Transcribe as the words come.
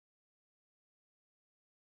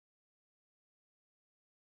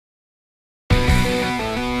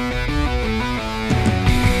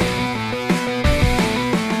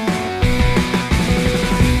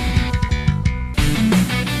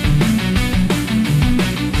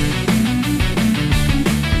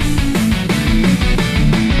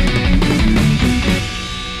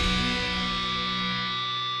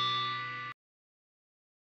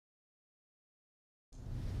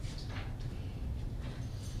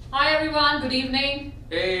everyone, good evening.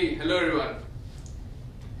 Hey, hello everyone.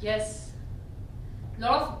 Yes,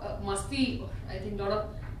 lot of masti, I think lot of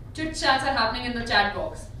chit chats are happening in the chat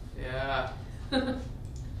box. Yeah.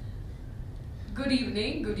 Good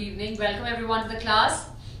evening, welcome everyone to the class.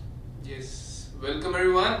 Yes, welcome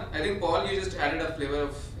everyone. I think Paul, you just added a flavor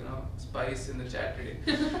of spice in the chat today.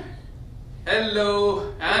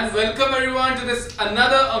 Hello and welcome everyone to this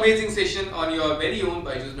another amazing session on your very own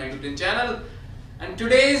BYJU'S 9 to 10 channel. And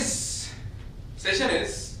today's session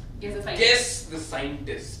is Guess the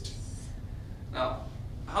Scientist. Now,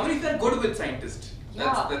 how many of you are good with scientist?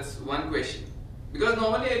 Yeah. That's one question. Because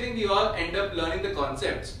normally I think we all end up learning the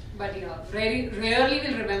concepts. But rarely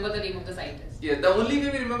we'll remember the name of the scientist. Yeah, the only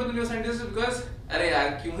way we remember the name of scientist is because अरे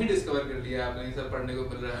यार क्यों ही discover कर लिया आपने ये सब पढ़ने को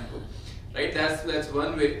मिल रहा है हमको, right? That's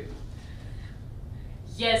one way.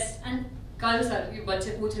 Yes, and कल sir ये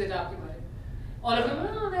बच्चे पूछ रहे थे आपके बारे में. All of them,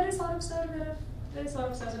 where is Saurabh Sir? Where is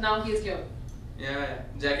Saurabh Sir? So now he is here. Yeah,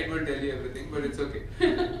 Jacket will tell you everything, but it's okay.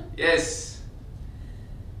 Yes.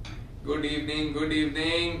 Good evening.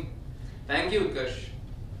 Thank you, Utkarsh.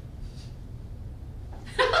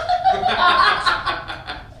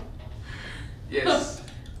 Yes.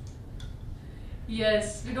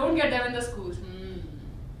 Yes, we don't get them in the schools.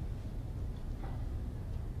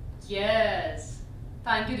 Yes.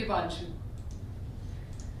 Thank you, Dipanshu.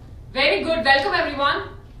 Very good. Welcome, everyone.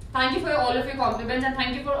 Thank you for all of your compliments and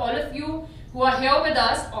thank you for all of you who are here with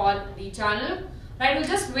us on the channel. Right, we'll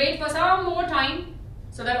just wait for some more time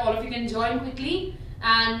so that all of you can join quickly.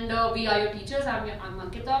 And we are your teachers. I'm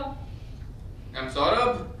Ankita. I'm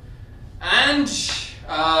Saurabh. And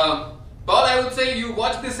Paul, I would say you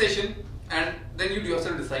watch this session and then you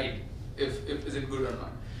yourself decide if is it good or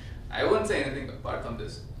not. I won't say anything apart from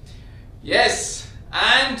this. Yes,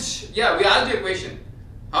 and yeah, we asked you a question.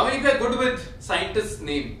 How many of you are good with scientist's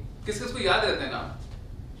name? किसको याद रहता है नाम?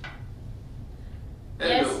 Hello.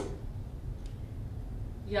 Yes.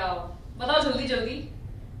 Yeah. बताओ जल्दी.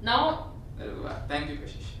 Now. Thank you,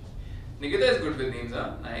 Kashish. Nikita is good with names,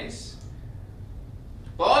 huh? Nice.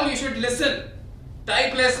 Paul, you should listen.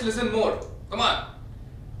 Type less, listen more. Come on.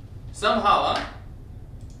 Somehow, huh?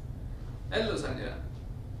 Hello, Sanjana.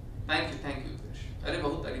 Thank you. अरे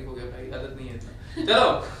बहुत तारीफ हो गया भाई, आदत नहीं है इतना.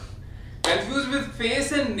 चलो. Confused with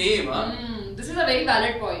face and name, huh? This is a very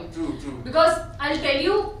valid point. True. Because I'll tell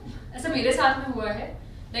you, ऐसा मेरे साथ में हुआ है.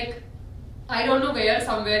 Like I don't know where,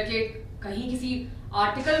 somewhere के कहीं किसी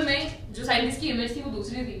आर्टिकल में जो साइंटिस्ट की इमेज थी वो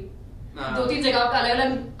दूसरी थी. दो तीन जगह पे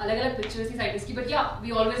अलग-अलग पिक्चर्स थी साइंटिस्ट की. But yeah,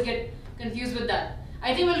 we always get confused with that.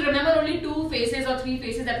 I think we'll remember only 2 faces or 3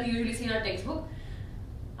 faces that we usually see in our textbook.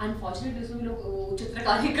 Unfortunately, उसमें लोग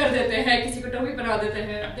चित्रकारी कर देते हैं, किसी को टोपी पहना देते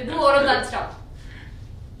हैं. They do all of that stuff.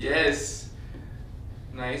 Yes.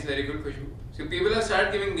 Nice, very good, Khushbu. So people have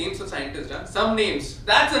started giving names of scientists, huh? Some names,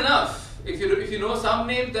 that's enough. If you know some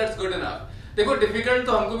names, that's good enough. देखो difficult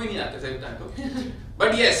तो हमको भी नहीं आते सही बताएं तो.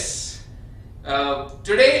 But yes,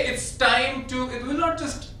 today it's time to. It will not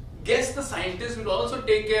just guess the scientists. We'll also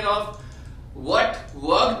take care of what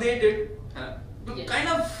work they did. To Yes. kind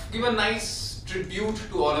of give a nice tribute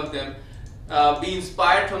to all of them. Be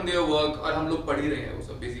inspired from their work. और हम लोग पढ़ ही रहे हैं वो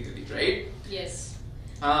सब basically, right? Yes.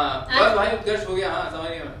 हाँ, बस भाई उत्कर्ष हो गया. हाँ, समझ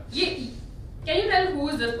गया. Can you tell who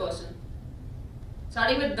is this person?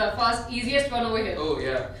 Starting with the first easiest one over here. Oh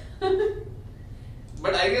yeah.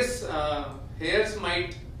 But I guess hairs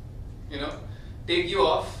might, take you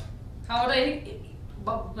off. How would I think?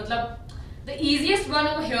 मतलब the easiest one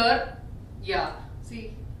over here. Yeah.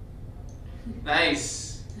 See.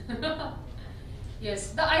 Nice.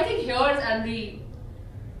 Yes. I think hairs and the.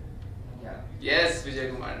 Yes,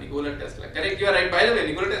 Vijay Kumar, Nikola Tesla. Correct, you are right. By the way,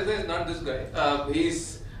 Nikola Tesla is not this guy.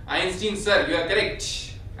 He's Einstein, sir. You are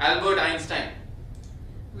correct. Albert Einstein.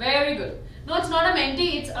 Very good. No, it's not a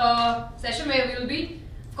mentee. It's a session where we will be.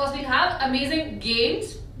 Of course, we have amazing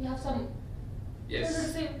games. We have some.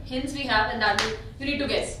 Yes. Hints we have, and that you need to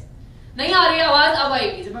guess. नहीं आ रही आवाज अब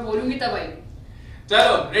आएगी. जब मैं बोलूँगी तब आएगी.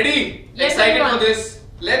 Chalo, ready? Yes, excited everyone. for this.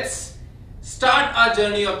 Let's start our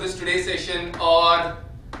journey of this today's session. Or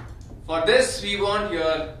for this, we want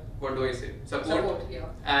your, what do I say? Support. Yeah.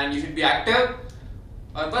 And you should be active.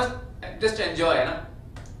 Or just enjoy, na?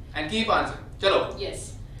 And keep answering. Chalo.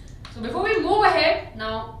 Yes. So before we move ahead,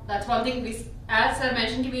 now that's one thing as Sir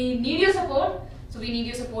mentioned, we need your support. So we need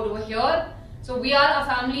your support over here. So we are a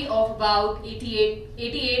family of about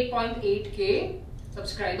 88.8k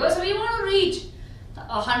subscribers. So we want to reach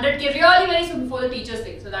 100k really very soon before the Teachers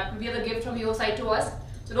Day. So that will be a gift from your side to us.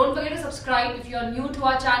 So don't forget to subscribe if you are new to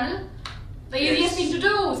our channel. The easiest thing to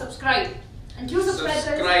do, subscribe. And क्यों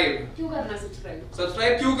subscribe? क्यों करना subscribe?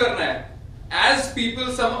 Subscribe क्यों करना है? As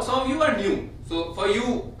people, some of you are new. So for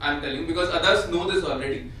you, I'm telling, because others know this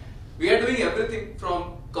already. We are doing everything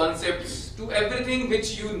from concepts to everything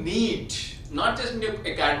which you need, not just in your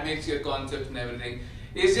academics, your concepts and everything.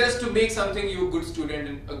 It's just to make something you a good student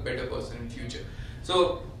and a better person in future.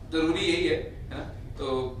 So ज़रूरी यही है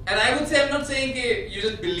So, and I would say, I'm not saying that you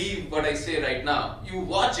just believe what I say right now. You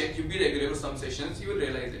watch it, you be regular for some sessions, you will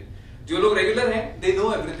realize it. जो लोग regular हैं, they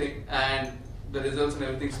know everything and the results and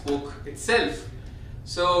everything spoke itself.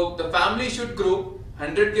 So the family should grow.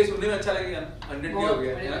 100 के सुनने में अच्छा लगेगा ना? 100 के हो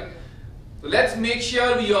गया है ना? So let's make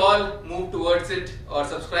sure we all move towards it और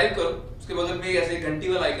subscribe करो. उसके बगल में ऐसे घंटी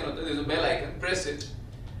वाला icon होता है, there's a bell icon. Press it.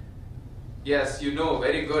 Yes, you know,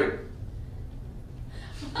 very good.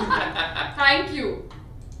 Thank you.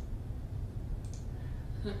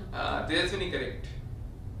 Tejaswini correct.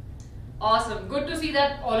 Awesome. Good to see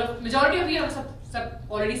that majority of you have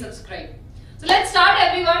already subscribed. So let's start,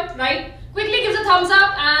 everyone. Right? Quickly give us a thumbs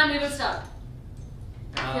up and we will start.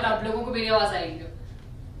 फिर आप लोगों को मेरी आवाज आएगी.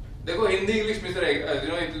 देखो Hindi English mix रहेगा,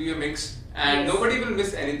 it will be a mix and nobody will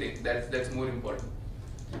miss anything. That's more important.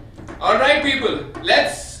 All right, people.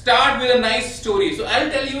 Let's start with a nice story. So I'll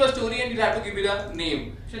tell you a story and you have to give it a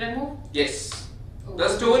name. Should I move? Yes. The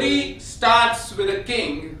story starts with a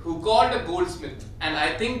king who called a goldsmith, and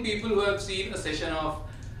I think people who have seen a session of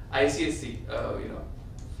ICSC,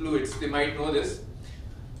 fluids, they might know this.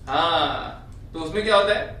 तो उसमें क्या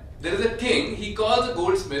होता है? There is a king. He calls a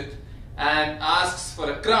goldsmith and asks for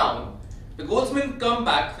a crown. The goldsmith come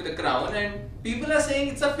back with a crown, and people are saying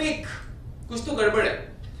it's a fake. कुछ तो गड़बड़ है.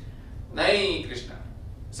 नहीं, Krishna.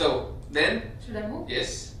 So then, should I move?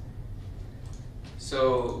 Yes.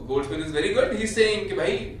 So goldsmith is very good. He's saying कि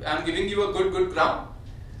भाई, I'm giving you a good crown.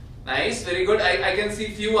 Nice, very good. I can see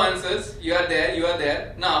few answers. You are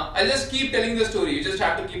there. Now I'll just keep telling the story. You just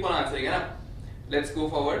have to keep on answering. Hai na? Let's go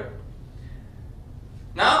forward.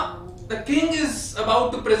 Now the king is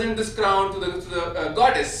about to present this crown to the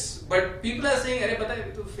goddess, but people are saying, "अरे पता है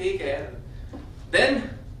ये तो fake है." Then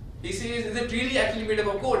he says, "Is it really actually made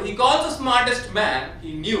up of gold?" He calls the smartest man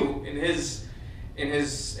he knew in his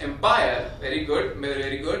empire. Very good,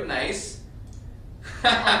 nice.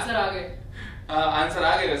 Answer आ गए. Answer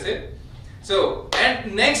आ गए वैसे. So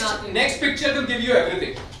and next picture will give you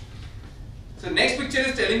everything. So next picture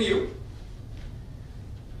is telling you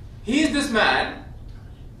he is this man.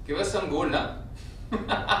 Give us some gold, na?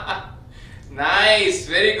 Nice,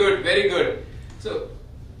 very good. So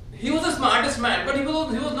he was the smartest man, but he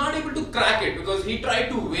was not able to crack it because he tried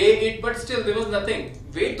to weigh it, but still there was nothing.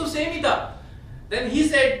 Weight to same ही था. Then he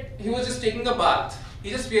said he was just taking a bath. He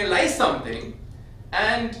just realized something,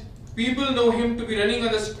 and people know him to be running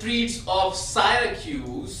on the streets of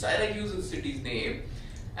Syracuse. Syracuse is the city's name,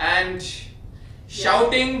 and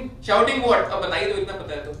shouting what? अब बताइए तो इतना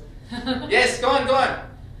पता है तो. Yes, go on.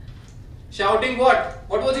 Shouting what?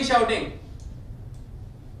 What was he shouting?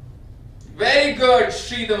 Very good,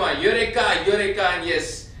 Sridhama. Eureka, and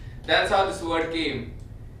yes, that's how this word came.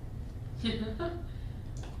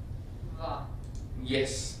 Wow.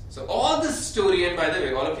 Yes. So all this story, and by the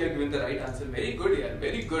way, all of you have given the right answer. Very good, yaar.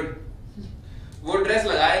 Very good. वो dress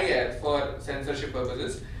लगाया गया है for censorship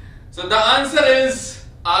purposes. So the answer is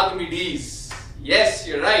Archimedes. Yes,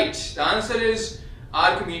 you're right. The answer is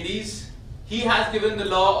Archimedes. He has given the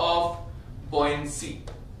law of buoyancy.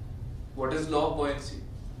 What is law of buoyancy?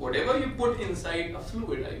 Whatever you put inside a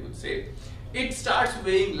fluid, I would say, it starts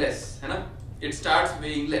weighing less, है ना? It starts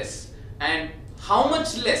weighing less. And how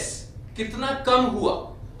much less? कितना कम हुआ?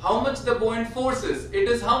 How much the buoyant force is? It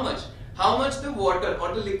is how much? How much the water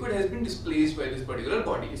or the liquid has been displaced by this particular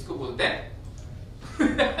body? इसको बोलते हैं.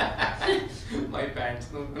 My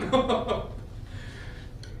pants. No.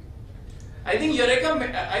 I think Eureka.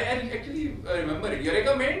 I actually remember it.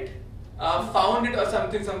 Eureka meant found it or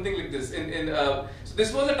something like this. So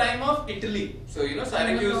this was the time of Italy. So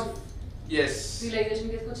Syracuse. Yes. Civilization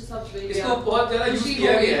के कुछ सब इसको बहुत ज़्यादा use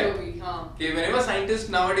किया गया है. कि whenever scientists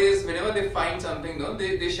nowadays, whenever they find something,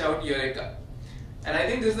 they shout Eureka. And I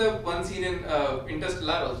think this is the one scene in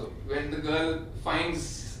Interstellar also, when the girl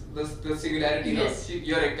finds the singularity. Yes.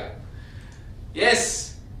 Eureka.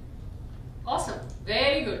 Yes. Awesome.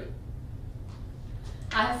 Very good.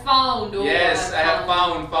 I have found. Yes, I have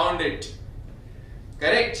found it.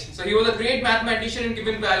 Correct. So he was a great mathematician in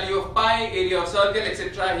given value of pi, area of circle,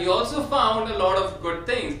 etc. He also found a lot of good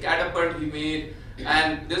things. Catapult he made,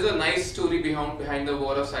 and there's a nice story behind the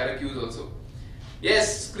wall of Syracuse also.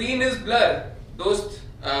 Yes, screen is blur. Those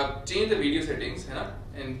change the video settings, है ना?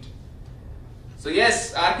 And so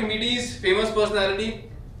yes, Archimedes, famous personality.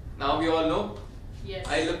 Now we all know. Yes.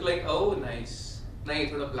 I look like nice.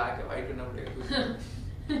 नहीं थोड़ा black है, white करना पड़ेगा.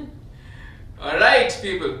 Alright,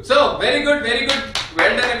 people. So, very good, very good.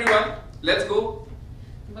 Well done, everyone. Let's go.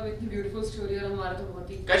 इतनी beautiful story और हमारा तो बहुत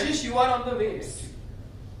ही. Kashish, you are on the way.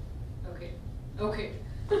 Okay. Okay.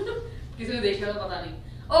 किसी ने देखा तो पता नहीं.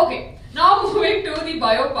 Okay. Now moving to the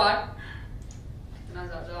bio part. इतना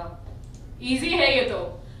ज़्यादा easy है ये तो.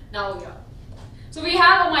 Now yeah. So we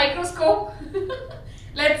have a microscope.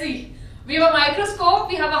 Let's see. We have a microscope.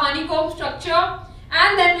 We have a honeycomb structure,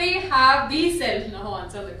 and then we have the cell. Now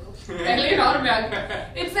answer देखो. पहले और में आ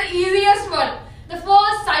गया. It's the easiest one. The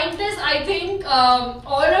first scientist, I think,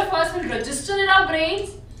 all of us will register in our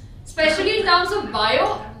brains, especially in terms of bio.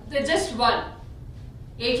 There's just one.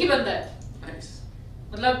 एक ही बंदा है. Nice.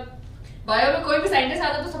 मतलब bio में कोई भी scientist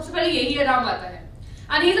आता है तो सबसे पहले यही नाम आता है.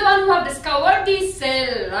 And he's the one who have discovered the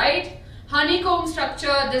cell, right? Honeycomb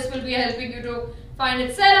structure. This will be helping you to find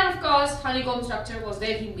its cell, and of course, honeycomb structure was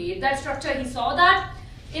there. He made that structure. He saw that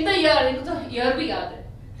in the year. इनको तो year भी याद है.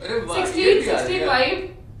 1665.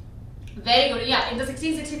 Very good. Yeah, in the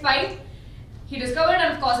 1665, he discovered,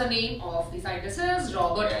 and of course, the name of the scientist is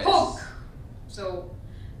Robert Hooke. So,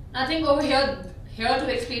 nothing over here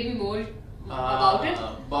to explain me more about it.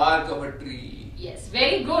 Bark of a tree. Yes,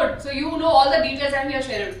 very good. So you know all the details and we are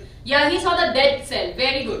sharing. Yeah, he saw the dead cell.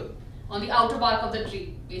 Very good. On the outer bark of the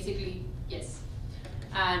tree, basically. Yes.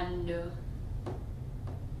 And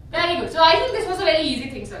very good. So I think this was a very easy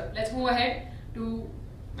thing, sir. Let's move ahead to.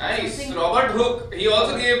 Nice. Robert Hooke. He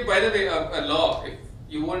also gave, by the way, a law. If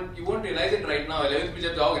you won't realize it right now. 11th में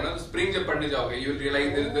जब जाओगे ना, तो spring जब पढ़ने जाओगे, you will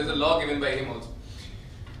realize there's a law given by him also.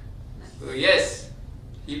 So yes,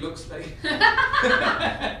 he looks like.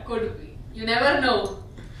 Could be. You never know.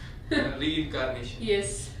 Reincarnation.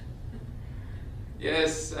 Yes.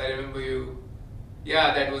 Yes, I remember you.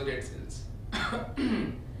 Yeah, that was dead cells.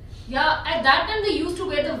 Yeah, at that time they used to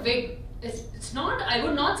wear the wig. It's not. I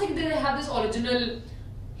would not say that they have this original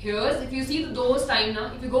hairs. If you see those time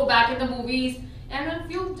now, if you go back in the movies, and if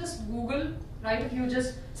you just Google, right? If you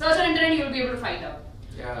just search on internet, you will be able to find out.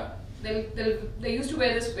 Yeah. They used to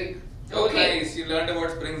wear this wig. Oh, okay. Nice. You learned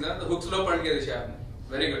about springs, huh? The Hooke's law पढ़ के दिशा आपने.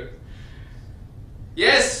 Very good.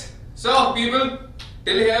 Yes. So, people,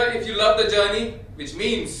 till here, if you love the journey, which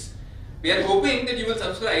means we are hoping that you will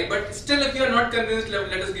subscribe, but still, if you are not convinced,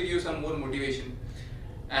 let us give you some more motivation.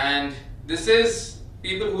 And this is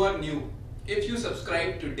people who are new. If you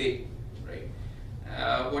subscribe today, right,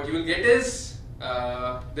 what you will get is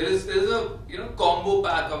there is a combo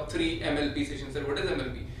pack of 3 MLP sessions. And what is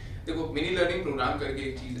MLP? देखो mini learning program करके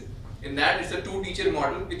एक चीज है. In that, it's a 2-teacher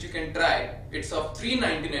model which you can try. It's of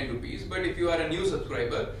 399 rupees, but if you are a new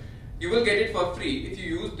subscriber, you will get it for free if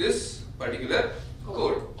you use this particular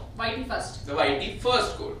code. YT first. The YT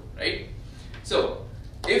first code, right? So,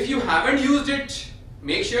 if you haven't used it,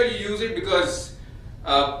 make sure you use it because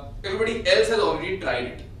everybody else has already tried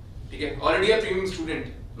it. ठीक है? Already a premium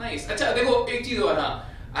student. Nice. अच्छा देखो एक चीज और हाँ.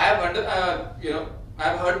 I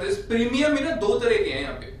have heard this premium में ना 2 तरह के हैं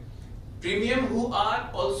यहाँ पे. Premium who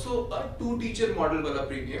are also a 2-teacher model wala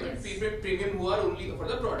premium, yes. And premium who are only for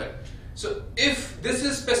the product. So if this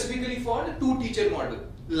is specifically for the 2-teacher model,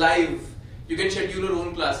 live, you can schedule your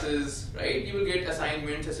own classes, right? You will get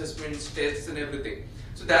assignments, assessments, tests and everything.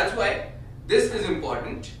 So that's why this is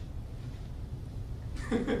important.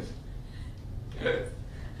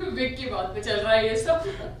 Big की बात पे चल रहा है ये सब.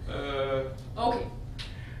 Okay.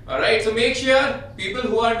 Alright, so make sure people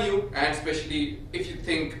who are new, and especially if you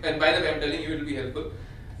think, and by the way I'm telling you it will be helpful,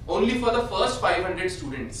 only for the first 500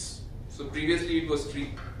 students. So previously it was free,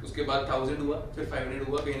 उसके बाद 1000 हुआ, फिर 500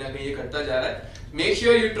 हुआ, कहीं ना कहीं ये घटता जा रहा है. Make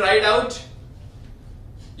sure you try it out.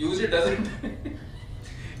 Use it a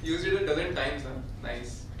dozen times, huh?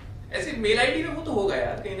 Nice. ऐसे मेल आईडी में वो तो होगा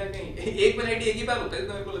यार कहीं ना कहीं. एक मेल आईडी एक ही बार होता है,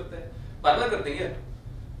 तो मेरे को लगता है. बार-बार करते हैं क्या?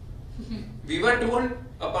 We were told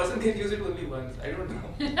a person can use it only once. I don't know.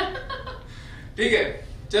 ठीक है,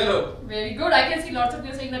 चलो. Very good. I can see lots of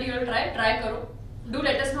you saying that you will try. Try करो. Do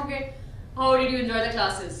let us know कि how did you enjoy the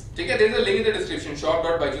classes. ठीक है, there is a link in the description.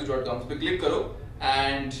 shop.byju's.com. पे click करो,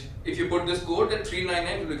 and if you put this code, that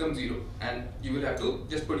 399 will become 0, and you will have to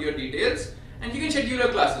just put your details, and you can schedule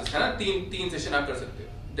your classes. है ना? 3 session आप कर सकते हो.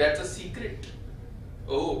 That's a secret.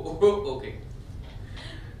 Oh, okay.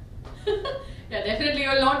 Yeah, definitely you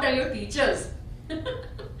will not tell your teachers.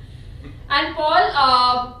 And Paul,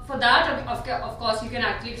 for that, of course, you can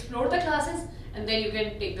actually explore the classes and then you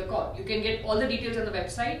can take the call. You can get all the details on the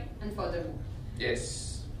website and further move.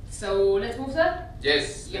 Yes. So let's move, sir.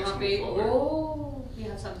 Yes. Let's move forward. Oh, we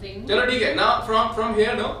have something. Chalo, ठीक है. Now from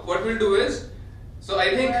here, no, what we'll do is, so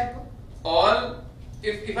I think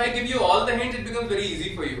if I give you all the hints, it becomes very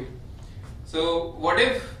easy for you. So what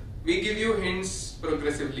if we give you hints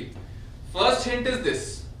progressively? First hint is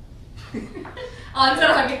this.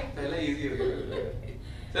 Answer आ गया पहला easy हो गया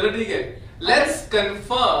चलो ठीक है let's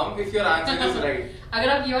confirm if your answer is right अगर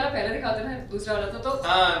आप ये वाला पहले दिखाते ना दूसरा वाला तो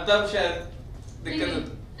हाँ तब शायद दिक्कत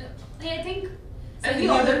होती आई थिंक And सही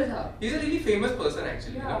ऑर्डर था he's a really famous person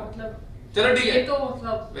actually you know? मतलब चलो ठीक है ये तो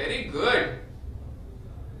मतलब very good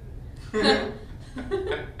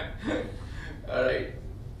alright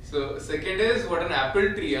so second is what an apple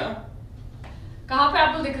tree huh कहाँ पे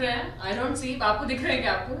एप्पल दिख रहे हैं आई डोंट सी आपको दिख रहे हैं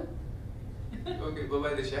क्या Apple okay bye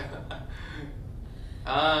bye Disha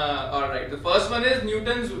alright the first one is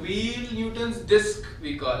Newton's wheel Newton's disc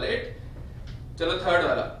we call it चलो third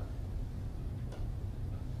वाला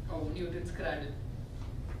oh Newton's cradle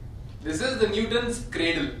this is the Newton's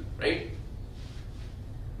cradle right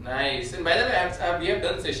nice and by the way we have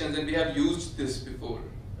done sessions and we have used this before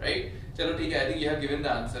right chalo theek hai I think you have given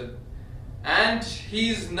the answer and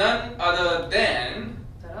he's none other than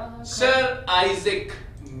Sir Isaac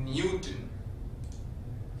Newton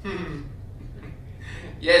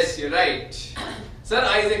yes you're right Sir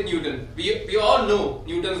Isaac Newton we all know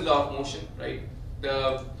Newton's law of motion right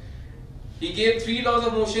he gave 3 laws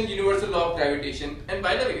of motion universal law of gravitation and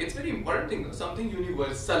by the way it's very important thing something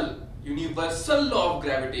universal law of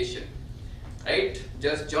gravitation right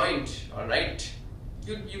just joined all right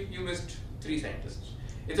you missed 3 scientists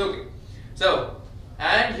it's okay so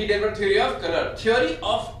and he developed theory of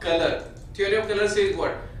color says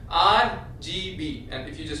what RGB and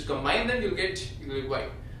if you just combine them you'll get white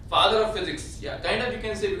father of physics yeah kind of you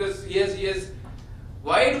can say because he has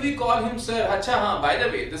why do we call him sir acha ha by the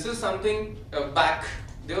way this is something back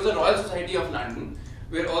there was a Royal Society of London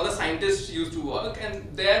where all the scientists used to work and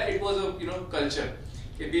there it was a culture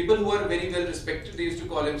okay, people who are very well respected they used to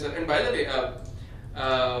call him sir and by the way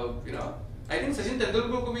I think Sachin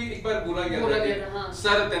Tendulkar ko bhi ek baar bola gaya tha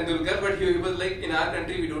sir Tendulkar but he was like in our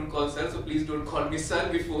country we don't call sir so please don't call me sir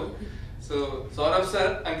before so Saurabh Sir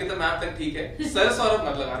Ankita ma'am tak theek hai sir Saurabh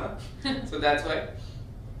mat lagana so that's why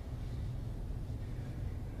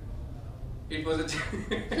it was a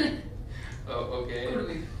oh okay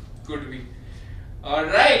could be all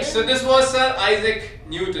right so this was Sir Isaac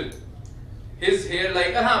Newton his hair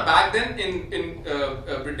like back then in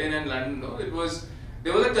Britain and London no there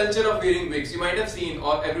was a culture of wearing wigs you might have seen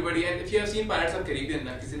or everybody and if you have seen Pirates of Caribbean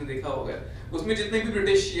ना किसी ने देखा होगा उसमें जितने भी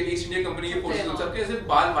British या east India company के फोर्सेस सबके ऐसे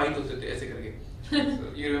बाल वाइट होते थे ऐसे करके so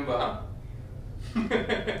you remember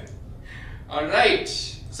all right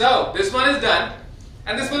so this one is done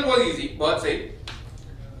and this one was easy बहुत सही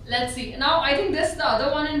let's see now I think this the other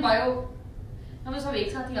one in bio हम सब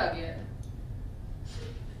एक साथ ही आ गया है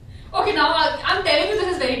okay now I'm telling you this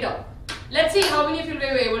is very tough let's see how many of you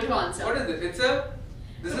were able to answer what is this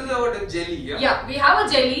this is what a jelly yeah we have a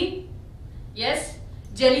jelly yes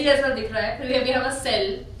jelly जैसा दिख रहा है फिर we have a cell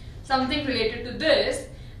something related to this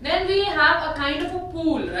then we have a kind of a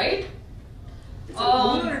pool right it's a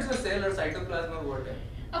pool or it's a cell or cytoplasm or what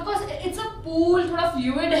of course it's a pool थोड़ा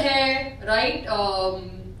fluid है right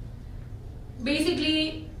basically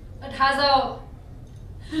it has a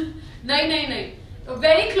नहीं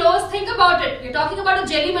very close think about it we're talking about a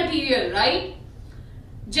jelly material right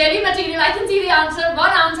jelly material I can see the answer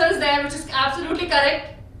one answer is there which is absolutely correct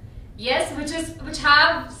yes which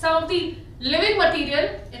have some of the living material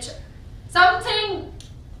it's something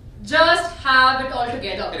just have it all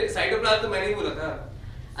together अरे cytoplasm तो मैंने ही बोला था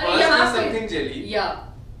अरे यहाँ पे something jelly yeah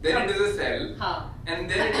then it is a cell हाँ and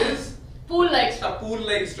then it is pool like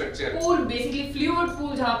structure pool basically fluid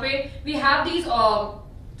pool जहाँ पे we have these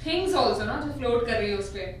things also ना जो float कर रही है उस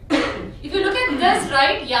पे if you look at this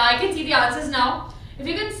right yeah I can see the answers now if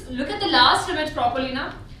you can look at the last image properly now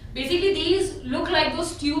basically these look like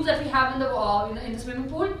those tubes that we have in the swimming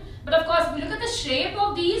pool but of course if you look at the shape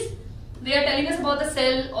of these they are telling us about the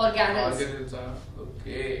cell organelles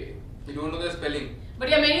okay you don't know the spelling but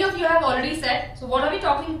yeah many of you have already said so what are we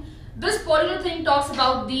talking this particular thing talks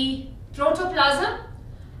about the protoplasm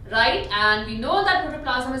right and we know that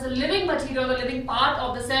protoplasm is a living material a living part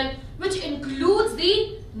of the cell which includes the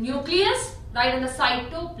nucleus right and the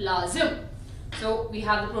cytoplasm so we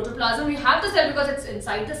have the protoplasm we have the cell because it's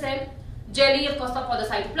inside the cell jelly of course for the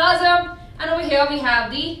cytoplasm and over here we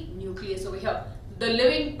have the nucleus over here the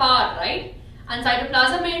living part right and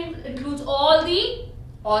cytoplasm includes all the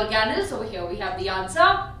organelles over here we have the answer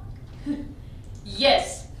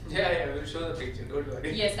yes yeah we'll show the picture don't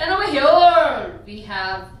worry yes and over here we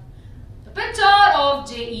have the picture of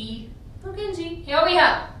J.E. Purkinje here we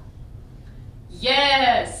have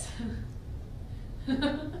yes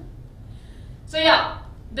so yeah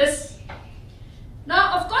this now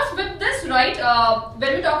of course with this right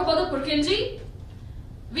when we talk about the Purkinje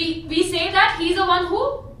we say that he's the one who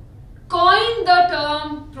coined the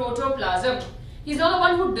term protoplasm. He's not the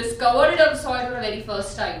one who discovered it on soil for the very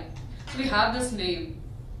first time. So we have this name,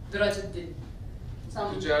 Virajuddin.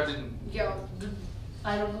 Yeah,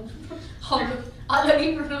 I don't know how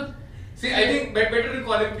to pronounce. See, I think better to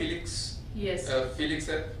call him Felix. Yes. Felix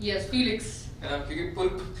sir. Yes, Felix. क्योंकि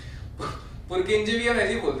पुरकिंजे भी हम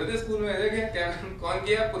ऐसे ही बोलते थे school में, ऐसे क्या कौन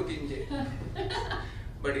किया पुरकिंजे.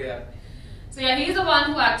 But yeah. So yeah, he's the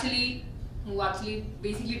one who actually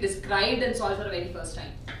basically described and solved for the very first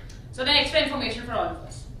time. So then extra information for all of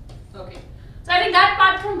us. Okay. So I think that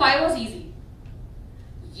part from bio was easy.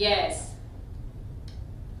 Yes.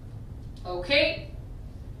 Okay.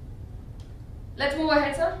 Let's move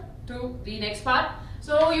ahead, sir, to the next part.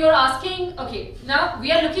 So you're asking, okay, now we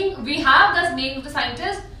have the name of the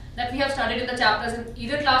scientist that we have studied in the chapters in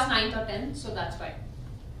either class 9th or 10th, so that's fine.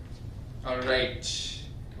 Alright.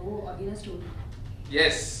 Oh, again a story.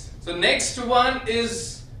 Yes. So next one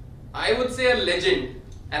is, I would say, a legend.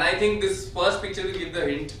 And I think this first picture will give the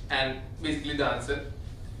hint and basically the answer.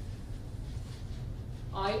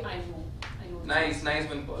 I know. Nice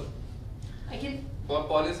one, Paul. I can.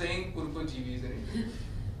 Paul is saying Urko Jeevi is in it.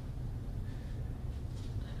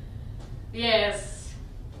 Yes.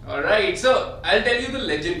 Alright, so I'll tell you the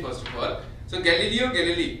legend first of all. So Galileo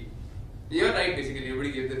Galilei. You're right, basically,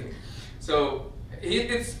 everybody gave the name. So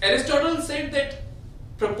Aristotle said that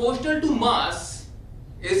proportional to mass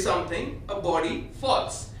is something a body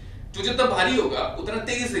falls. जो जितना भारी होगा उतना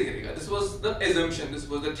तेजी से गिरेगा. This was the assumption, this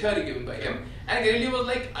was the theory given by him. And Galileo was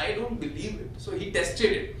like, I don't believe it. So he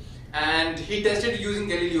tested it. And he tested it using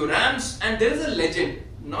Galileo ramps. And there is a legend,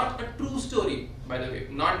 not a true story, by the way,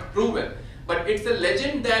 not proven. But it's a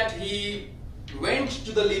legend that he went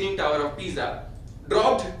to the Leaning Tower of Pisa,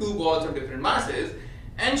 dropped two balls of different masses,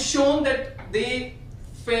 and shown that they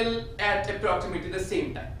fell at approximately the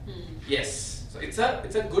same time. Yes. So it's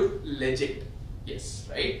a good legend. Yes,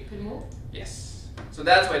 right? Yes. So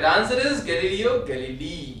that's why the answer is Galileo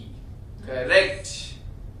Galilei. Correct.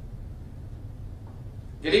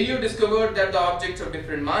 Galileo discovered that the objects of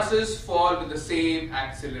different masses fall with the same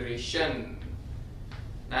acceleration.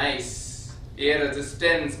 Nice. Air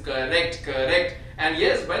resistance. Correct. And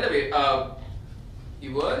yes, by the way, he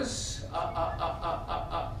was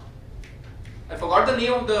I forgot the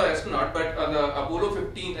name of the astronaut, but on the Apollo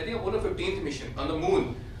 15th mission on the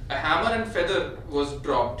moon, a hammer and feather was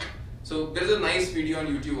dropped. So there's a nice video on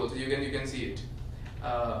YouTube also. You can see it.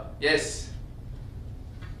 Yes.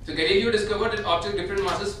 So Galileo discovered that objects of different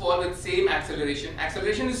masses fall with same acceleration.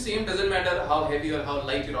 Acceleration is same, doesn't matter how heavy or how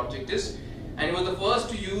light your object is. And he was the first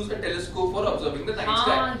to use a telescope for observing the night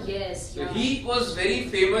sky. Yes. So he was very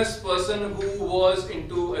famous person who was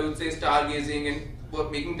into, I would say, stargazing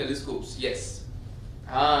and making telescopes. Yes.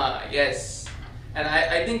 Yes. And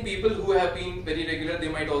I think people who have been very regular, they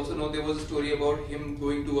might also know there was a story about him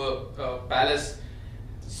going to a palace,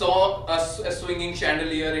 saw a swinging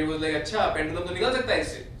chandelier. He was like, "Acha, pendulum to nikal sakta hai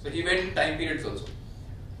isse." So he went time periods also.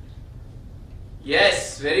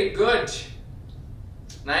 Yes, very good.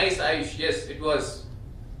 Nice, Ayush. Yes, it was.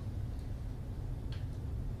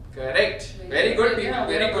 Correct. Very good, people.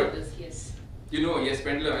 Very good. This, yes. You know, yes,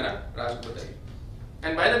 pendulum hai na? Raj ko bataiye.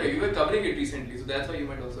 And by the way, we were covering it recently, so that's why you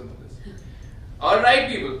might also know this. Alright,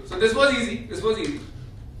 people. So this was easy.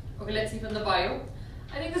 Okay, let's see from the bio.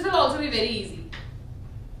 I think this will also be very easy.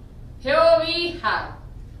 Here we have.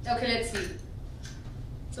 Okay, let's see.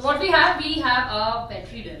 So what we have a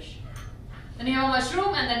petri dish. Then we have a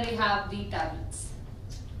mushroom, and then we have the tablets.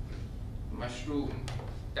 Mushroom,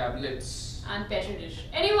 tablets, and petri dish.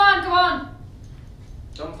 Anyone, come on.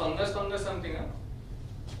 Some fungus, something, huh?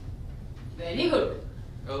 Very good.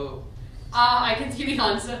 Oh. I can see the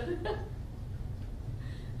answer.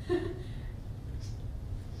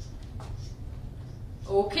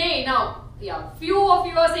 Okay, now, few of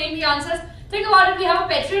you are saying the answers. Think about it. We have a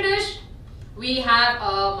petri dish, we have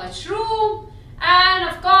a mushroom, and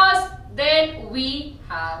of course, then we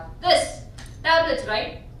have this tablets,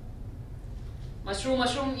 right?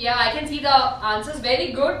 Mushroom. Yeah, I can see the answers.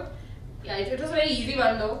 Very good. Yeah, it was a very easy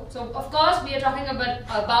one though. So, of course, we are talking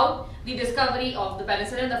about the discovery of the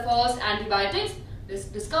penicillin, the first antibiotics. This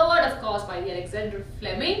discovered, of course, by the Alexander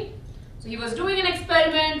Fleming. So he was doing an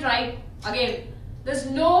experiment, right? Again, there's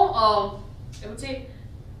no, I would say,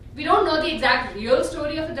 we don't know the exact real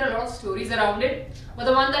story of it. There are a lot of stories around it. But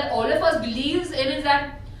the one that all of us believes in is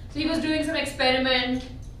that, so he was doing some experiment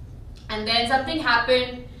and then something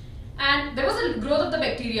happened and there was a growth of the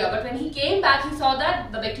bacteria. But when he came back, he saw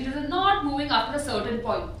that the bacteria is not moving after a certain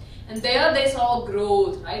point. And there they saw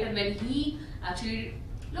growth, right? And when he actually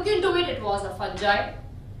looked into it, it was a fungi.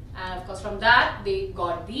 And of course, from that, they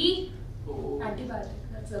got the antibiotic.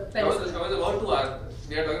 That's It's a I was penicillin. about to ask.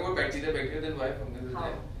 We are talking about bacteria, then why fungus is How?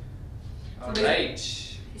 there? So Alright.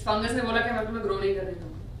 इस fungus ने बोला कि मैं तुम्हें grow नहीं करने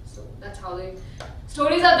दूंगा. So that's how the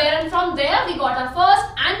stories are there, and from there we got our first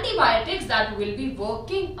antibiotics that will be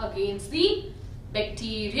working against the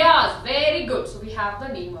bacteria. Very good. So we have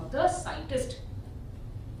the name of the scientist.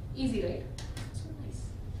 Easy, right? So nice.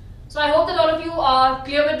 So I hope that all of you are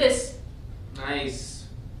clear with this. Nice.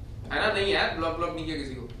 है ना नहीं यार block नहीं किया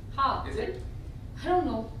किसी को. हाँ. Is it? I don't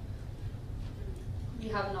know. We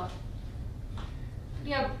have not.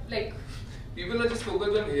 We have like. People are just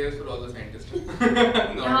focused on hairs for all the scientists.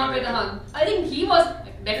 Not I think he was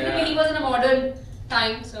definitely he was in a modern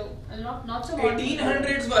time, so not so modern.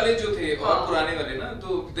 1800s वाले जो थे और पुराने वाले ना तो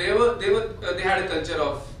they had a culture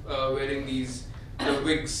of wearing these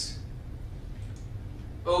wigs.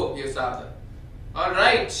 Oh yes, Arthur. All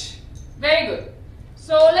right. Very good.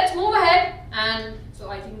 So let's move ahead, and so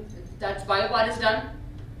I think that's bio part is done.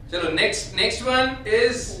 Chalo, next one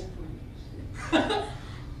is.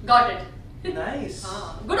 Got it. Nice.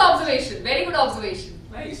 Good observation. Very good observation.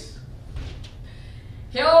 Nice.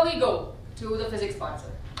 Here we go to the physics part,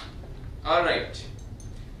 sir. All right.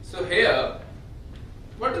 So here,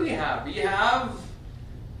 what do we have? We have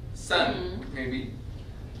sun, maybe.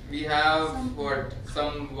 We have what?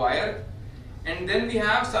 Some wire, and then we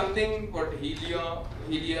have something what?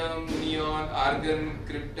 Helium, neon, argon,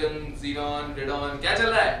 krypton, xenon, radon. क्या चल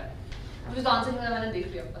रहा है? मुझे तो answer नहीं मैंने देख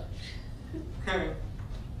लिया पर.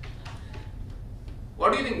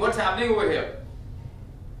 What do you think? What's happening over here?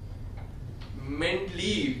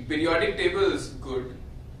 Mentally, periodic table is good,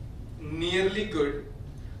 nearly good,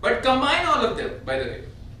 but combine all of them. By the way,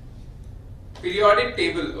 periodic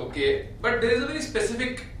table, okay, but there is a very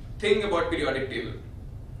specific thing about periodic table.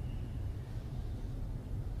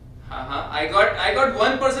 I got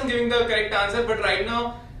one person giving the correct answer, but right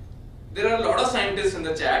now there are a lot of scientists in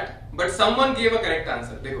the chat, but someone gave a correct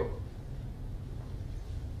answer. Dekho.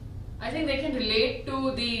 I think they can relate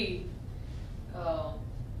to the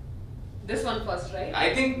this one first, right?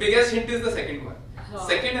 I think biggest hint is the second one.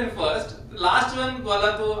 Second and first. Last one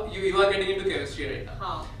wala to you are getting into chemistry right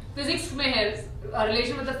now. Physics may help a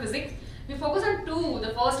relation with the physics. We focus on two,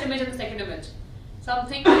 the first image and the second image.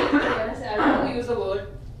 Something I don't know who use the word,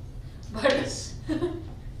 but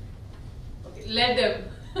okay, let them.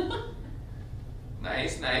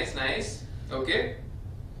 Nice. Okay.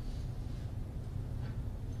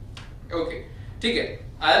 Okay. ठीक है.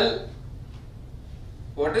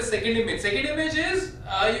 What is second image? Second image is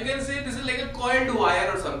you can say this is like a coiled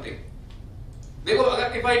wire or something.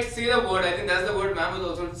 देखो if I say the word, I think that's the word ma'am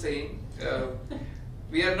was also saying.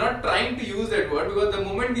 We are not trying to use that word because the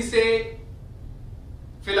moment we say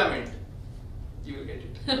filament, you will get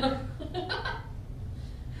it.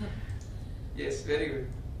 Yes, very good.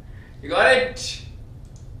 You got it.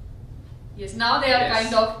 Yes, now they are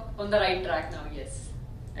kind of on the right track now. Yes.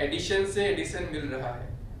 Addition से addition मिल रहा है.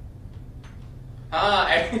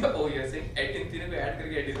 हाँ, oh you're saying इन तीनों को add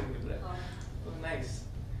करके addition मिल रहा है. Oh nice.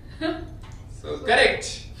 So correct.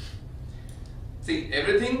 See,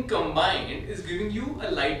 everything combined is giving you a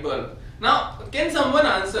light bulb. Now, can someone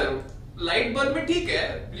answer? Light bulb में ठीक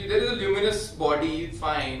है. There is a luminous body,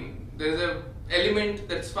 fine. There is a element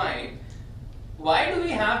that's fine. Why do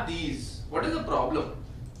we have these? What is the problem?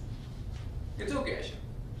 It's okay, Asha.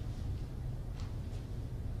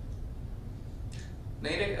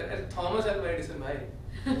 नहीं Thomas Alva Edison भाई.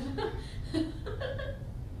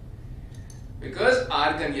 Because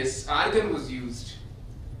argon, yes, argon was used.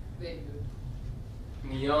 Very good.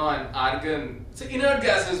 Neon, argon. So inert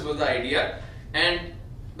gases was the idea, and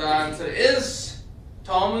the answer is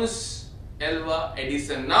Thomas Alva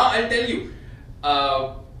Edison. Now I'll tell you,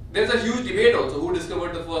 there's a huge debate also who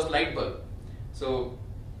discovered the first light bulb. So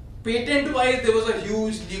patent-wise, there was a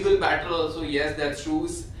huge legal battle also. Yes, that's true.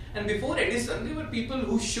 And before Edison, there were people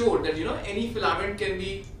who showed that any filament can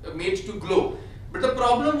be made to glow. But the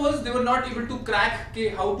problem was they were not able to crack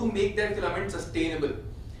how to make that filament sustainable.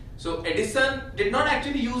 So Edison did not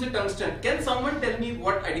actually use a tungsten. Can someone tell me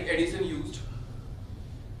what Edison used?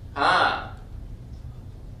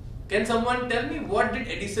 Can someone tell me what did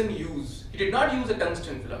Edison use? He did not use a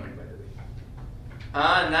tungsten filament, by the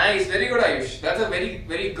way. Nice, very good, Ayush. That's a very,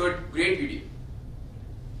 very good, great video.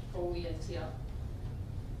 Oh yes, yeah.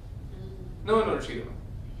 No, Sridhar.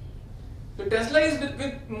 So Tesla is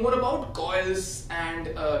with more about coils and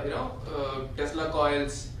Tesla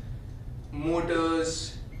coils,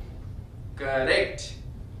 motors. Correct.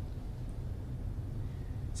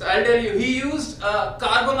 So I'll tell you, he used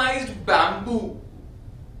carbonized bamboo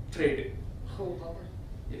thread. Oh, wow.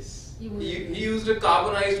 Yes. He used a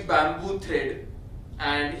carbonized bamboo thread,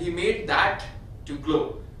 and he made that to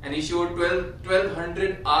glow, and he showed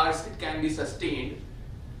 1200 hours it can be sustained.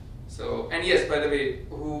 So, and yes, by the way,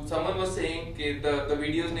 someone was saying the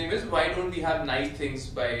video's name is "Why Don't We Have Nice Things"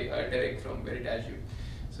 by Derek from Veritasium.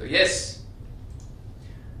 So yes,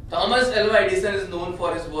 Thomas Alva Edison is known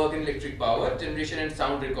for his work in electric power generation and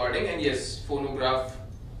sound recording, and yes, phonograph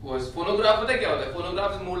पता है क्या होता है?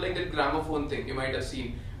 Phonograph is more like that gramophone thing you might have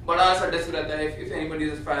seen. बड़ा सा disc रहता है. If anybody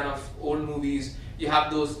is a fan of old movies, you have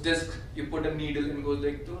those discs. You put a needle and it goes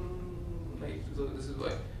like so. This is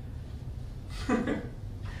why.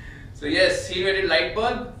 So yes, he invented light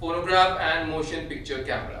bulb, phonograph, and motion picture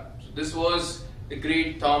camera. So this was the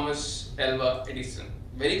great Thomas Alva Edison,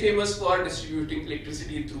 very famous for distributing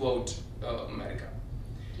electricity throughout America.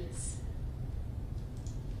 Yes.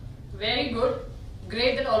 Very good.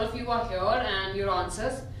 Great that all of you are here and your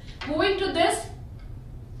answers. Moving to this.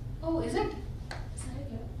 Oh, is it?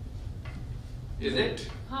 Is it?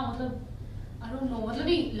 हाँ मतलब I don't know. मतलब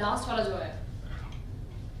नहीं last वाला जो है.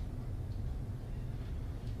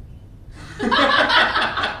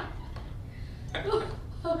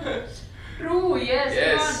 True. Yes.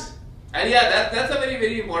 Yes. And yeah, that's a very,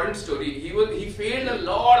 very important story. He failed a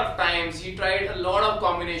lot of times. He tried a lot of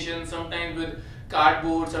combinations, sometimes with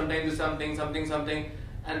cardboard, sometimes with something,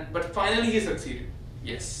 but finally he succeeded.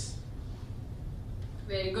 Yes.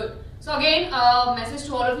 Very good. So again, message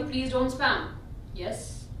to all of you: please don't spam.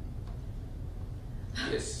 Yes.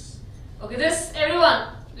 Yes. Okay, this everyone.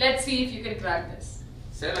 Let's see if you can crack this.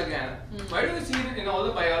 Cell again. Why do you see in all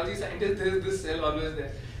the biology scientists there is this cell always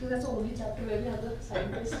there? Because that's the only chapter where we have the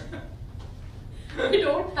scientist. We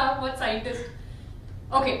don't have much scientist.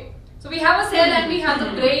 Okay, so we have a cell and we have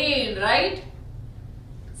the brain, right?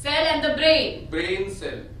 Cell and the brain. Brain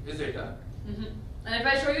cell, is it? Huh? And if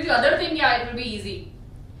I show you the other thing, yeah, it will be easy.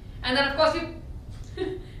 And then of course you.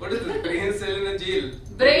 What is this? Brain cell in a jail?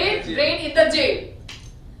 Brain in the jail.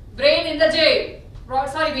 Brain in the jail.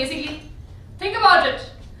 Sorry, basically, think about it.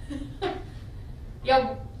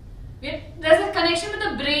 Yeah, there's a connection with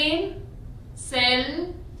the brain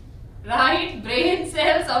cell, right? Brain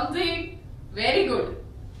cell, something very good,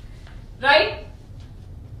 right?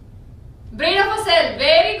 Brain of a cell,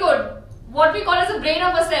 very good. What we call as the brain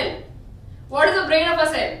of a cell. What is the brain of a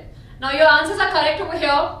cell? Now your answers are correct over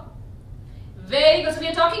here. Very good. So we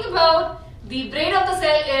are talking about the brain of the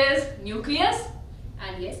cell is nucleus,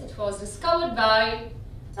 and yes, it was discovered by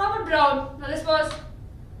Robert Brown. Now this was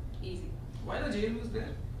easy. Why the jail was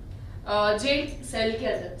there? Jail cell के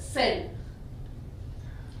अंदर cell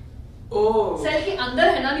cell के अंदर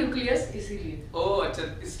है ना nucleus इसीलिए अच्छा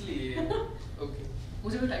इसलिए okay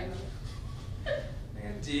मुझे भी टाइम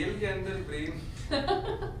लगा जेल के अंदर ब्रेन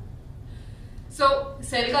सो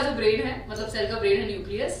सेल का जो ब्रेन है मतलब सेल का ब्रेन है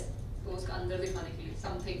न्यूक्लियस तो उसका अंदर दिखाने के लिए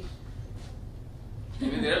something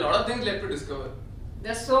there are a lot of things left to discover.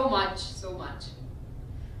 There's so much.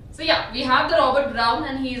 So yeah, we have the Robert Brown,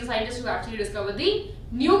 and he is a scientist who actually discovered the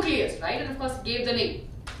nucleus, right? And of course gave the name.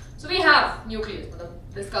 So we have nucleus, the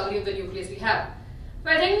discovery of the nucleus we have.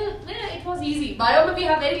 But I think it was easy. Bio में we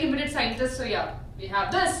have very limited scientists, so yeah, we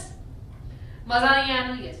have this. मजा नहीं आया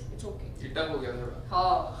ना? Yes, it's okay. चिट्टा हो गया थोड़ा.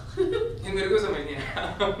 हाँ. ये मेरे को समझ नहीं आया.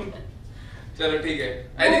 चलो ठीक है.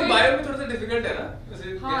 I think bio में थोड़ा सा difficult है ना?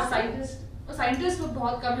 हाँ, scientist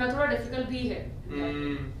बहुत कम है, थोड़ा difficult भी है.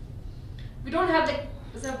 We don't have like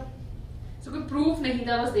so कोई proof नहीं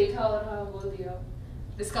था, बस देखा और हाँ बोल दिया.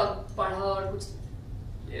 इसका पढ़ा और कुछ.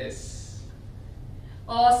 Yes.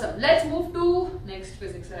 Awesome. Let's move to next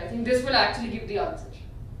physics. I think this will actually give the answer.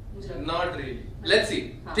 Not really. Let's see.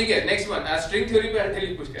 ठीक है. Next one. String theory पे I'll tell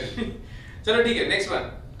you कुछ कर. चलो ठीक है. Next one.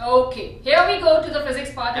 Okay. Here we go to the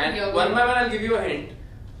physics part. And here one by one I'll give you a hint.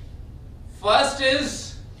 First is.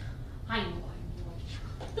 I know.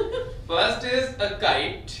 First is a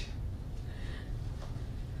kite.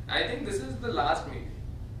 I think this is the last maybe.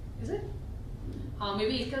 Is it? हाँ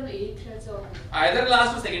maybe इसका तो एक शायद से और. Either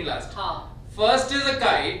last or second last. हाँ. First is a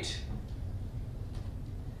kite.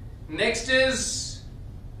 Next is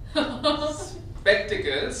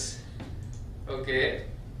spectacles. Okay.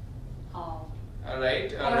 हाँ.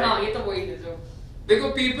 Alright. और हाँ ये तो वही है जो. देखो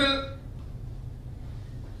people.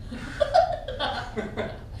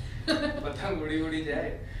 पतंग उड़ी जाए.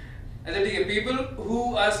 अच्छा ठीक है. People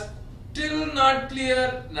who are still not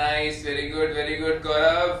clear. Nice. Very good,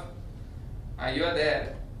 Gaurav. You are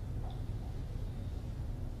there.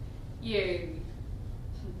 Yay.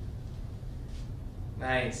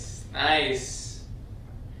 Nice.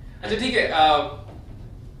 अच्छा ठीक है.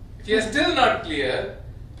 If you are still not clear.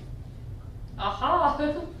 Aha.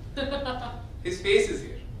 His face is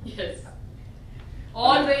here. Yes.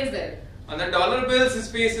 Always there. On the dollar bills,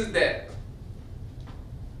 his face is there.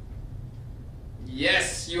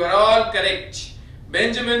 Yes, you are all correct.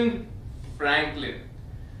 Benjamin Franklin.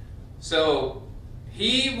 So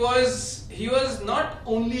he was not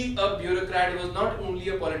only a bureaucrat, he was not only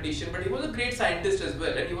a politician, but he was a great scientist as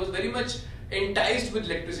well, and he was very much enticed with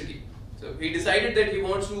electricity. So he decided that he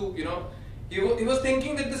wants to, he was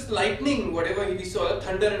thinking that this lightning, whatever he saw,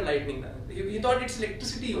 thunder and lightning, he thought it's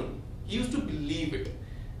electricity only. He used to believe it,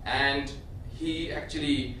 and he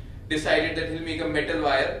actually decided that he'll make a metal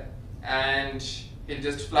wire and he'll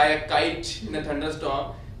just fly a kite in a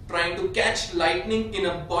thunderstorm, trying to catch lightning in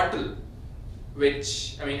a bottle.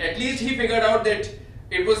 Which, I mean, at least he figured out that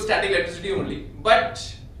it was static electricity only.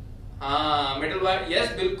 But metal wire, yes,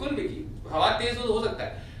 बिल्कुल Vicky, हवा तेज हो सकता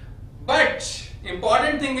है. But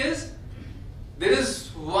important thing is, there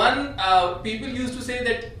is one people used to say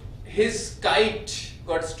that his kite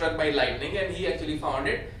got struck by lightning, and he actually found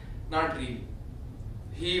it. Not really.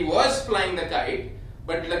 He was flying the kite,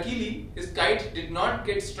 but luckily his kite did not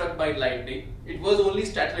get struck by lightning. It was only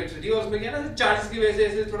static electricity, और उसमें क्या ना charges की वजह से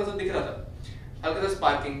ऐसे थोड़ा सा दिख रहा था, हल्का सा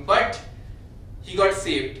sparking. But he got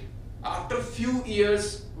saved. After few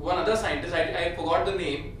years, one other scientist, I forgot the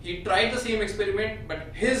name, he tried the same experiment, but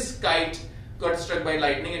his kite got struck by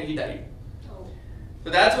lightning and he died. Oh. So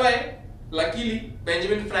that's why, luckily,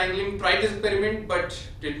 Benjamin Franklin tried this experiment but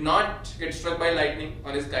did not get struck by lightning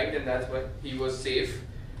on his kite, and that's why he was safe.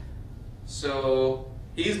 So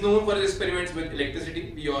he is known for his experiments with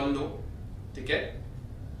electricity, we all know. Okay?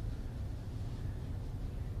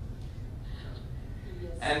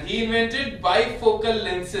 And he invented bifocal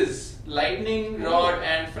lenses, lightning rod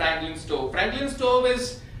and Franklin stove. Franklin stove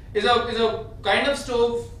is a kind of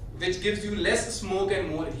stove which gives you less smoke and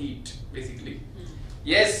more heat, basically.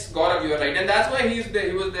 Yes, Gaurav, you are right, and that's why he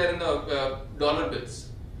was there in the dollar bills.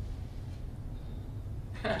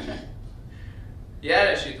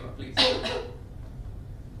 Yeah, Rashidma, please.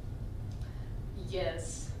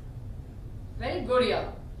 Yes. Very good, yeah.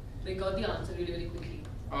 They got the answer really, very quickly.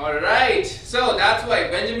 Alright, so that's why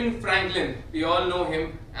Benjamin Franklin, we all know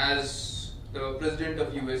him as the president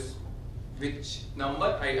of US. Which number?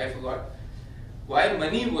 I forgot. Why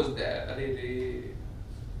money was there? अरे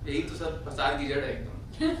यही तो सब फसाद की जड़ है एकदम.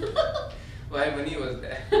 Why money was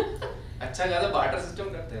there? अच्छा ज़्यादा barter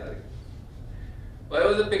system करते हैं यार. Why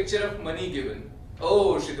was the picture of money given?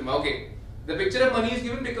 Oh, Shitama, okay. The picture of money is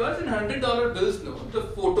given because in $100 bills, no, the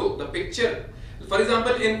photo, the picture. For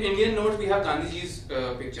example, in Indian notes we have Gandhiji's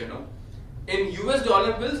picture, no? In US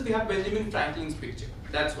dollar bills we have Benjamin Franklin's picture.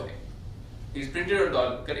 That's why. He's printed a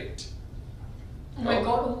dollar, correct. Oh my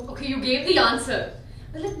God, okay, you gave the answer.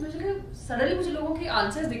 मतलब suddenly मुझे लोगों के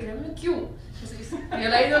answers दिख रहे हैं, मतलब क्यों?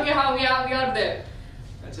 Realize okay, how we are there.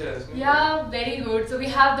 Yeah, very good. So we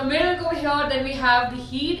have the milk over here, then we have the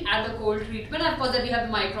heat and the cold treatment. Of course, then we have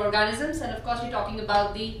the microorganisms, and of course, we're talking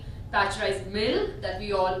about the pasteurized milk that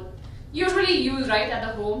we all usually use right at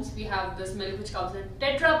the homes. We have this milk which comes in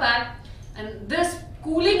Tetra pack, and this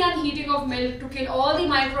cooling and heating of milk to kill all the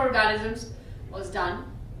microorganisms was done.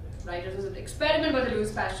 Right, it was an experiment by the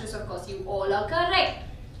Louis Pasteur. So of course, you all are correct.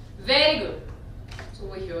 Very good. So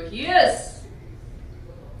over here, yes.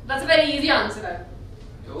 That's a very easy answer.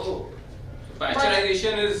 Oh, so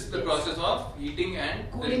pasteurization is the process of heating and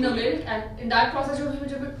cooling the milk, and in that process,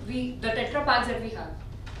 the Tetra packs that we have,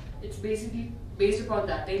 it's basically based upon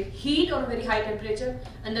that. They heat on a very high temperature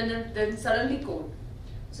and then suddenly cold.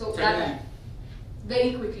 So that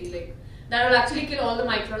very quickly, like that will actually kill all the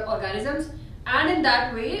microorganisms, and in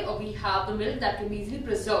that way, we have the milk that can be easily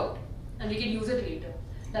preserved and we can use it later.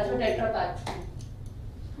 That's what Tetra packs do.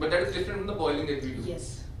 But that is different from the boiling that we do.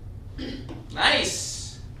 Yes. Nice.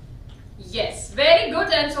 Yes, very good.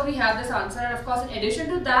 And so we have this answer, and of course in addition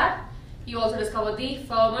to that, he also discovered the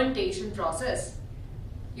fermentation process.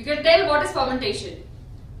 You can tell what is fermentation.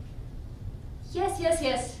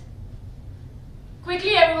 Yes.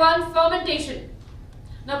 Quickly everyone, fermentation.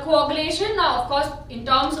 Now coagulation, now of course in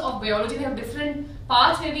terms of biology we have different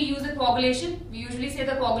parts where we use the coagulation. We usually say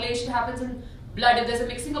the coagulation happens in blood. If there's a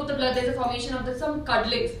mixing of the blood, there's a formation of some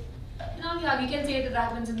curdlings. Yeah, we can say that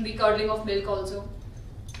happens in the curdling of milk also.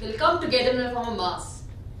 They'll come together and form a mass.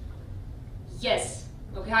 Yes.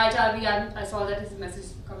 Okay, hi Charvi, I saw that his message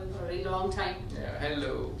coming for a very long time. Yeah,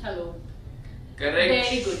 hello. Hello. Correct.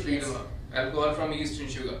 Very good. Yes. Alcohol from yeast and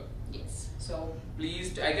sugar. Yes. So.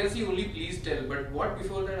 Please, I can see only please tell, but what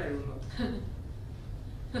before that I don't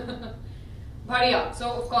know. But yeah, so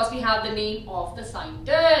of course we have the name of the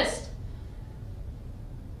scientist.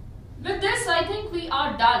 With this, I think we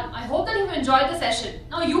are done. I hope that you've enjoyed the session.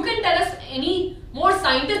 Now you can tell us any more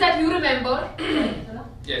scientists that you remember.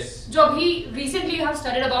 Yes. जो अभी recently you have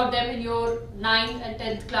studied about them in your 9th and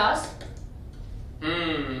 10th class.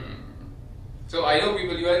 So I know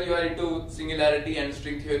people, you are into singularity and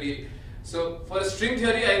string theory. So for string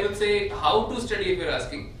theory, I will say how to study if you're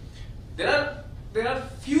asking. There are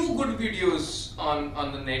few good videos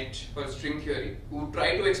on the net for string theory who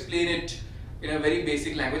try to explain it in a very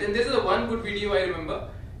basic language. And this is one good video I remember.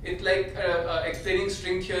 It's like explaining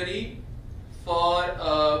string theory for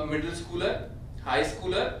a middle schooler, high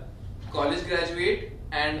schooler, college graduate,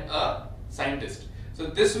 and a scientist. So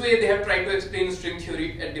this way they have tried to explain string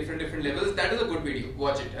theory at different levels. That is a good video.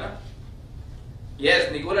 Watch it. Huh?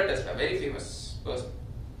 Yes, Nikola Tesla, very famous person.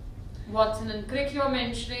 Watson and Crick you're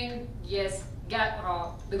mentioning. Yes.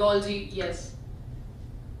 Bigolji, yes.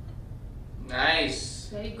 Nice.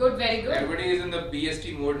 Very good, very good. Everybody is in the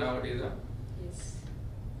BST mode nowadays. Huh? Yes.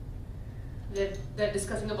 They're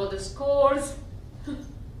discussing about the scores.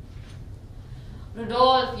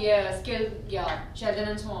 Rudolph, yeah. Skill, yeah. Sheldon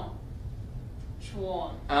and Swan.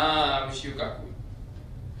 Michio Kaku.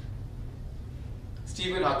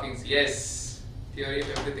 Stephen Hawking, yes. Theory of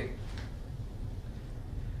everything.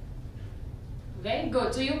 Very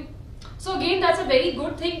good. So again, that's a very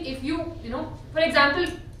good thing if you know, for example,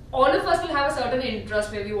 all of us will have a certain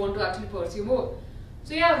interest where we want to actually pursue more.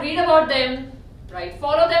 So yeah, read about them, right?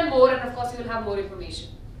 Follow them more, and of course you will have more information.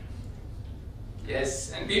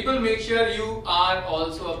 Yes, and people, make sure you are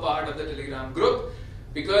also a part of the Telegram group,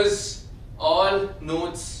 because all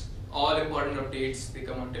notes, all important updates, they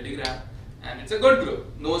come on Telegram, and it's a good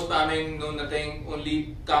group. No spamming, no nothing,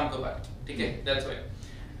 only kaam ka baat. Okay, that's why.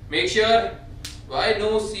 Make sure. Why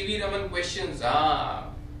no CV Raman questions?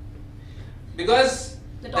 Because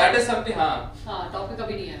that is something. Topic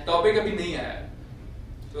abhi nahi aaya. Topic abhi nahi aaya.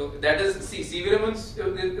 So that is, see, CV Raman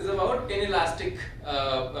is about inelastic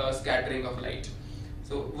scattering of light.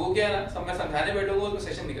 So वो क्या है ना, सब मैं समझाने बैठूंगा उसमें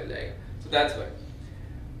session निकल जाएगा. So that's why.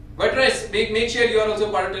 But guys, make sure you are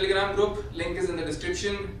also part of Telegram group. Link is in the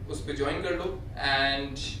description. उस पे join कर लो.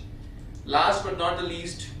 And last but not the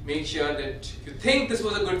least, make sure that if you think this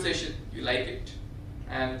was a good session, you like it,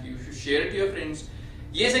 and you should share it to your friends.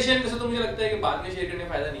 ये session वैसे तो मुझे लगता है कि बाद में share करने का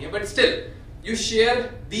फायदा नहीं है, but still you share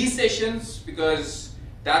these sessions because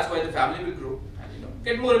that's why the family will grow and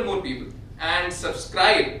get more and more people. And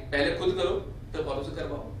subscribe पहले खुद करो, फिर follow से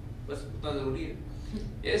करवाओ, बस उतना जरूरी है.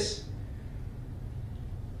 Yes.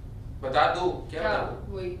 बता दो क्या बता दो?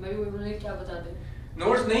 वही मैं भी बोलने क्या बता दे?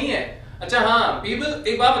 Notes नहीं है. अच्छा हाँ, people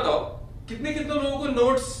एक बात बताओ. कितने लोगों को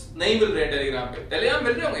नोट्स नहीं मिल रहे हैं टेलीग्राम पे? टेलीग्राम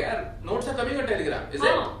मिल रहे होंगे यार. Notes are coming on Telegram. Is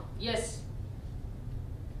it? Yes.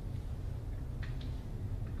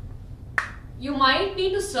 You might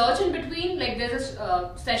need to search in between, like there's a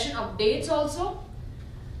session updates also.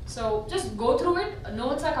 So just go through it.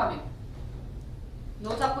 Notes are coming.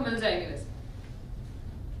 Notes आपको मिल जाएंगे वैसे.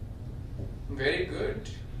 Very good.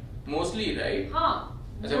 Mostly, right? हाँ.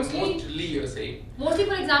 Mostly you're saying. Mostly,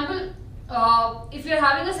 for example, if you're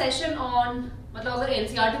having a session on, मतलब अगर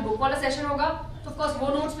NCERT book वाला session होगा, तो of course वो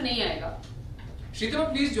notes में नहीं आएगा. Shritama,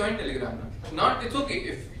 please join Telegram. Not, it's okay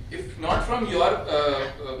if not from your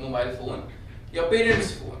mobile phone, your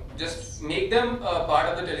parents' phone. Just make them part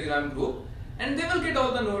of the Telegram group, and they will get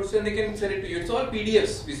all the notes and they can send it to you. It's all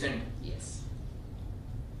PDFs we send. Yes.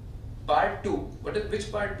 Part 2.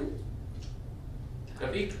 Which part 2?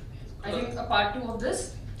 Rafiq? I think a part 2 of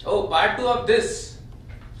this. Oh, part 2 of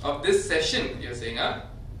this session, you're saying, huh?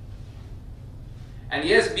 And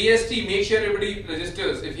yes, BST, make sure everybody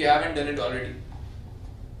registers if you haven't done it already.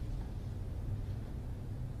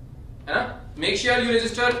 Make sure you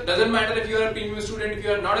register. Doesn't matter if you are a premium student, if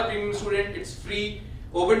you are not a premium student, it's free,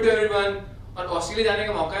 open to everyone. और Australia जाने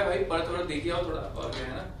का मौका है भाई, पर थोड़ा देखिए आओ थोड़ा, और क्या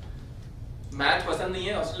है ना, मैथ पसंद नहीं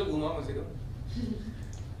है, ऑस्ट्रेलिया घुमाओ मुझे को.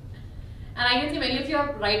 And I can see many of you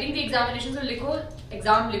are writing the examinations, so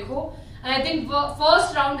exam likho. And I think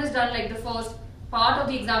first round is done, like the first part of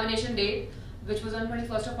the examination date, which was on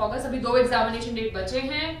 21st of August. Abhi 2 examination date bache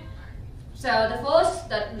hain. So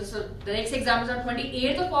the next exam is on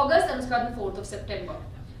 28th of August and it's on 4th of September.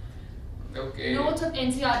 Okay. Notes of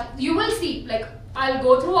NCERT. You will see, like I'll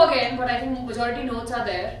go through again, but I think majority notes are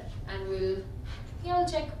there, and we'll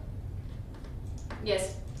check.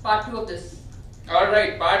 Yes, part 2 of this.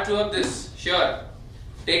 Alright, part 2 of this, sure,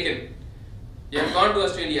 taken. You have gone to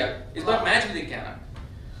Australia. इस बार match भी देख के आना.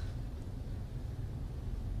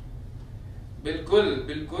 बिल्कुल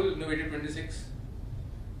Innovative 26.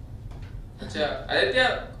 अच्छा आदित्य,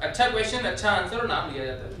 अच्छा question, अच्छा answer और नाम लिया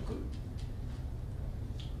जाता है. बिल्कुल.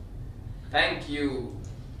 Thank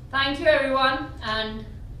you everyone, and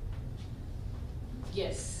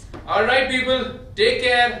yes. Alright people, take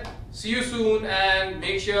care. See you soon and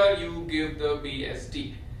make sure you give the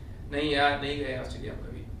BST. नहीं यार, नहीं गए ऑस्ट्रेलिया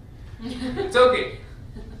कभी. It's okay.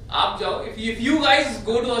 आप जाओ. If you guys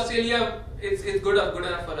go to Australia it's good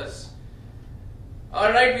enough for us.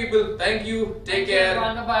 All right, people. Thank you. Take care.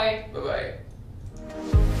 Bye bye. Bye bye.